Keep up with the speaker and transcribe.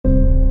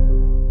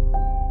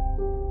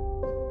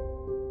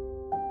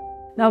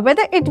Now,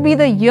 whether it be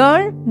the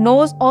ear,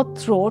 nose or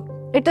throat,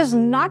 it is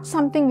not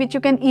something which you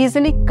can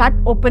easily cut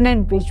open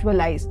and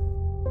visualize.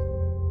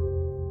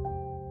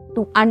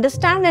 To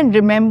understand and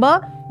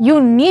remember, you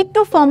need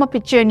to form a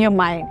picture in your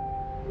mind.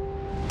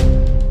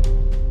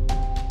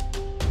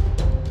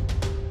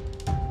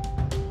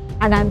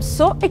 And I'm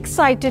so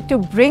excited to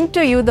bring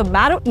to you the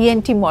Marrow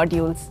ENT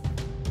modules.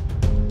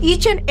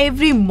 Each and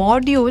every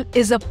module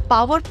is a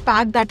power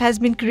pack that has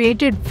been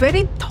created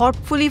very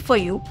thoughtfully for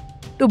you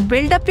to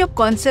build up your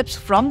concepts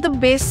from the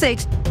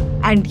basics.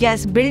 And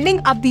yes, building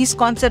up these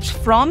concepts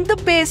from the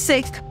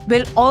basics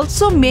will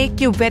also make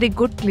you very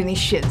good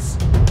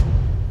clinicians.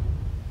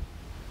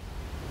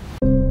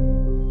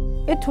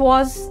 It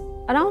was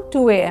around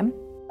 2 a.m.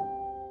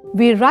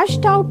 We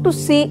rushed out to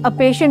see a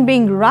patient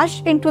being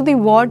rushed into the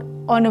ward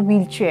on a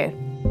wheelchair.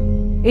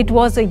 It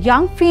was a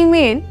young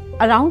female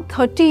around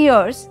 30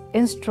 years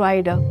in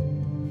stridor,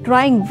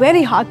 trying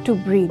very hard to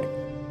breathe.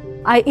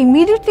 I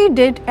immediately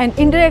did an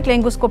indirect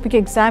laryngoscopic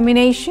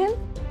examination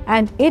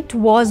and it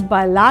was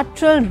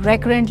bilateral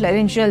recurrent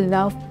laryngeal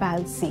nerve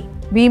palsy.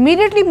 We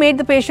immediately made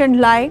the patient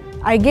lie.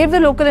 I gave the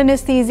local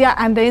anesthesia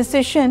and the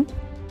incision,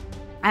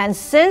 and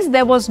since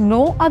there was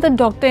no other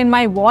doctor in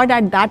my ward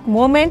at that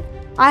moment,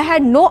 I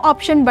had no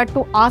option but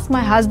to ask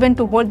my husband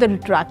to hold the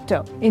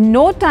retractor. In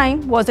no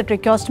time was the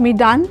tracheostomy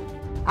done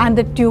and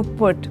the tube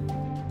put.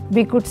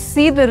 We could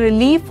see the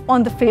relief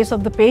on the face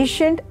of the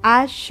patient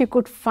as she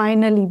could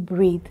finally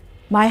breathe.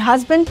 My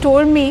husband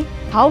told me,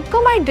 how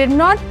come I did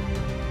not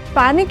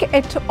panic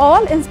at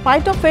all in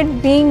spite of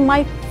it being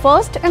my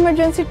first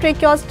emergency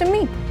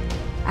tracheostomy?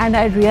 And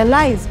I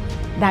realized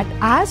that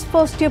as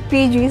first year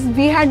PGs,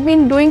 we had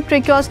been doing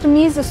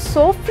tracheostomies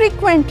so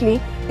frequently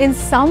in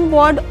some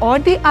ward or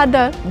the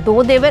other,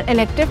 though they were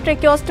elective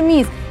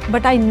tracheostomies,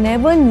 but I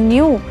never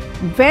knew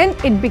when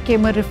it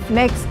became a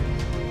reflex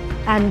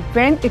and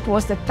when it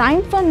was the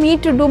time for me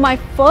to do my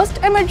first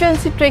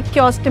emergency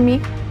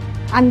tracheostomy,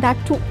 and that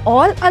too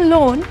all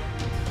alone.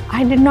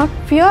 I did not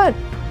fear.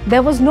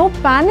 There was no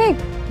panic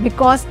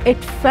because it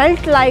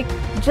felt like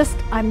just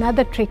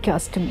another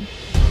tracheostomy.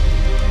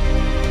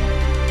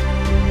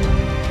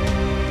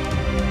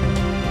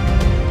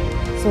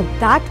 So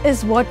that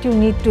is what you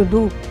need to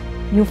do.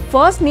 You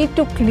first need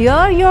to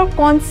clear your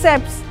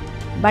concepts,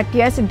 but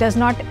yes, it does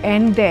not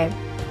end there.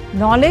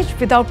 Knowledge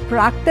without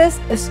practice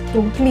is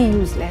totally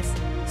useless.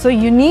 So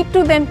you need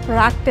to then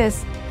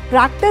practice.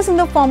 Practice in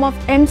the form of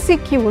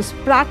MCQs,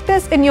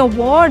 practice in your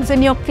wards,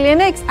 in your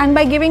clinics, and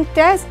by giving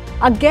tests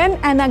again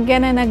and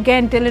again and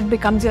again till it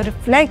becomes your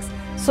reflex,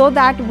 so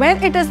that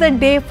when it is the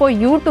day for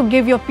you to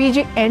give your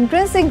PG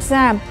entrance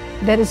exam,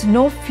 there is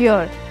no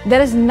fear,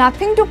 there is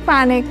nothing to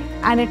panic,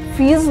 and it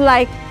feels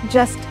like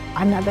just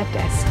another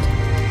test.